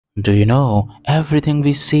Do you know everything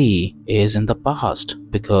we see is in the past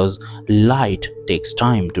because light takes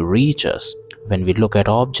time to reach us? When we look at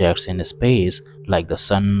objects in space like the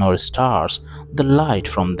sun or stars, the light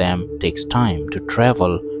from them takes time to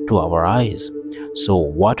travel to our eyes. So,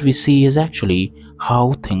 what we see is actually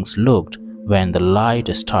how things looked when the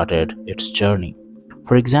light started its journey.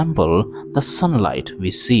 For example, the sunlight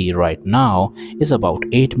we see right now is about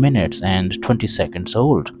 8 minutes and 20 seconds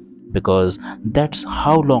old because that's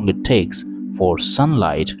how long it takes for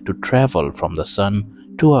sunlight to travel from the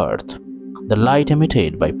sun to Earth. The light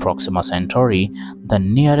emitted by Proxima Centauri, the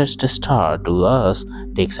nearest star to us,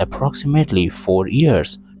 takes approximately 4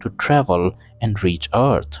 years to travel and reach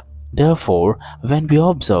Earth. Therefore, when we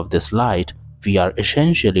observe this light, we are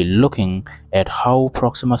essentially looking at how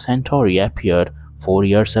Proxima Centauri appeared 4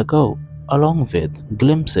 years ago, along with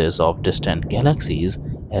glimpses of distant galaxies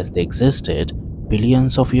as they existed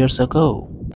billions of years ago.